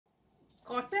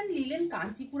cotton linen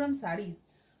Kanchipuram sarees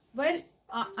were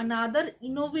another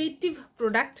innovative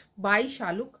product by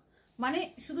SHALUK. মানে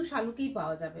শুধু শালুকেই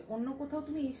পাওয়া যাবে, অন্য কোথাও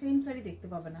তুমি এই সেম শাড়ি দেখতে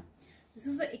পাবে না। This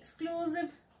is the exclusive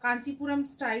Kanchipuram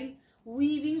style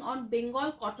weaving on Bengal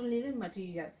cotton linen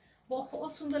material.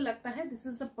 बहुत सुंदर लगता है। This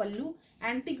is the pallu,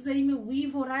 antique जरी में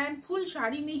वीव हो रहा है एंड फुल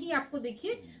साड़ी में ही आपको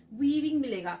देखिए वीविंग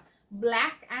मिलेगा।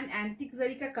 ब्लैक एंड एंटिक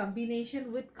जरी का combination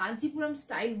with Kanchipuram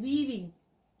style weaving,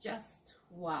 just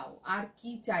wow. Are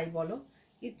की चाय बोलो,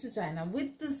 किच्चू चाय ना।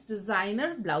 With this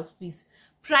designer blouse piece.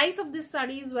 Price of this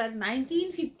saris were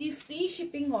 1950, free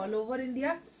shipping all over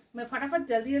India. मैं फटाफट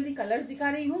जल्दी जल्दी कलर्स दिखा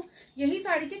रही हूँ। यही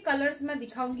साड़ी के कलर्स मैं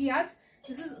दिखाऊंगी आज।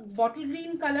 This is bottle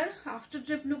green colour, after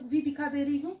drip look भी दिखा दे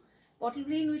रही हूँ। बॉटल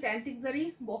ग्रीन विथ एंटिक जरी,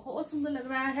 बहुत सुंदर लग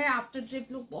रहा है। आफ्टर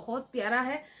ड्रिप लुक बहुत प्यारा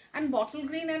है and bottle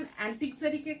green and antique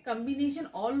जरी के combination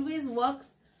always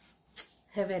works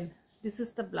haven. This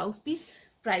is the blouse piece.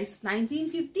 Price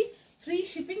 1950, free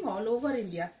shipping all over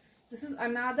India. This is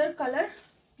another colour,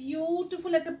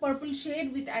 beautiful at a purple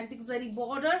shade with antique zari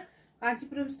border,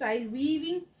 Kanchipuram style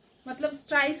weaving. मतलब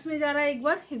stripes में जा रहा है,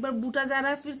 एक बार बूटा जा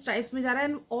रहा है, फिर स्ट्राइप्स में जा रहा है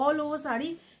and all over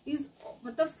sari is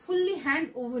मतलब fully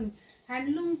hand oven,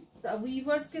 handloom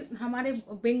viewers के, हमारे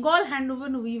बंगाल हैंड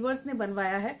ओवन वीवर्स ने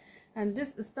बनवाया है। And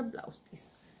this is the blouse piece,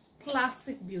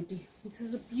 classic beauty. This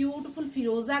is a beautiful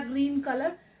Firoza green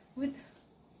colour with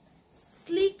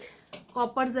sleek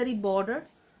copper zari border,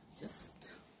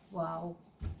 just wow,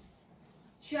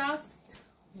 just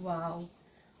wow।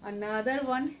 another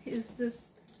one is this,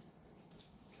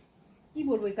 কি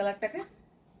বলবো এই কালারটাকে,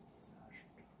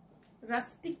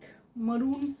 rustic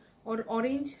maroon or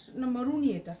orange, না maroon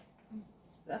ही এটা,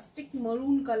 rustic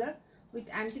maroon color with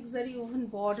antique zari woven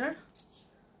border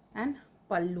and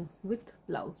pallu with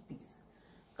blouse piece।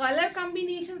 Colour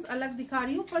combinations अलग दिखा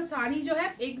रही हूँ पर साड़ी जो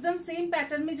है एकदम सेम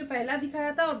पैटर्न में जो पहला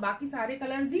दिखाया था और बाकी सारे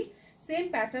कलर्स ही सेम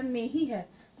पैटर्न में ही है।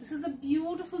 This is a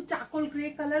beautiful charcoal grey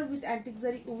color with antique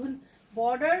zari woven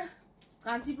border,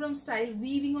 Kanchipuram style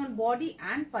weaving on body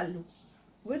and pallu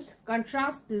with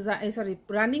contrast design, sorry,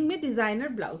 running में designer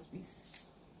blouse piece।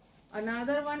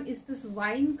 Another one is this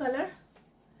wine color।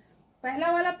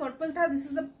 पहला वाला purple था, this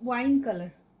is a wine color,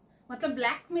 मतलब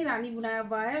black में रानी बुनाया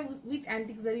हुआ है with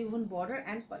antique zari woven border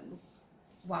and pallu।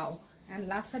 Wow।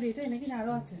 And last sari এটা নাকি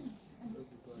আরো আছে।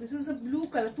 This is a blue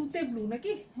color, তুতে blue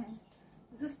নাকি?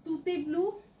 This is তুতে blue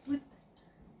with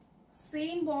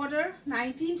same border,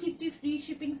 1950, free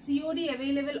shipping, COD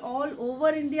available all over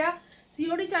India।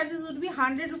 COD charges would be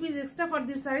 100 rupees extra for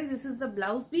this saree। This is the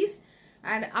blouse piece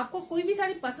and आपको कोई भी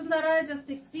साड़ी पसंद आ रहा है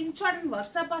just एक screenshot and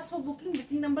WhatsApp pass for booking.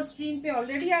 Booking number screen पे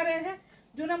already आ रहे हैं,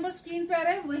 जो नंबर स्क्रीन पे आ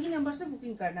रहे हैं वही नंबर से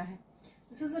बुकिंग करना है।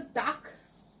 This is a dark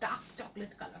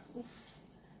chocolate colour,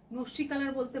 नोस्टी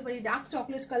colour बोलते पड़ी, dark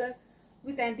chocolate colour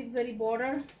with antique zari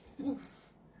border,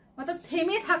 मतलब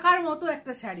থেমে থাকার মতো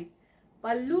একটা sari.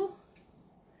 Pallu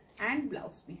and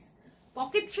blouse piece,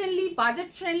 pocket friendly, budget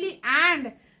friendly and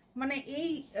মানে এই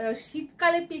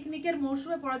শীতকালে পিকনিকের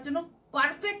মৌসুমে পরার জন্য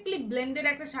পারফেক্টলি ব্লেন্ডেড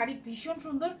একটা শাড়ি, ভীষণ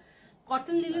সুন্দর।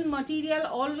 Cotton linen material,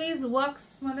 always works,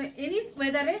 মানে এনি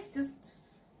ওয়েদারে জাস্ট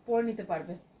পরে নিতে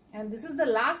পারবে। And this is the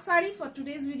last sari for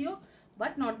today's video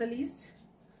but not the list,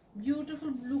 beautiful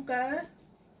blue colour.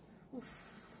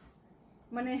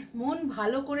 মানে মন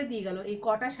ভালো করে দিয়ে গেল। এই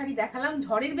কটা শাড়ি দেখালাম,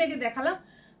 ঝড়ের বেগে দেখালাম,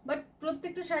 বাট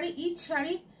প্রত্যেকটা শাড়ি, ইচ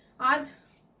শাড়ি आज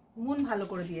মন ভালো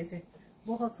করে দিয়েছে,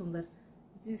 बहुत सुंदर।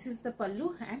 This is the pallu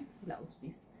and blouse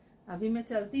piece. अभी मैं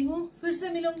चलती हूँ, फिर से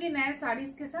मिलूंगी नए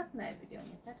साड़ीज के साथ नए वीडियो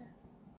में। टाटा।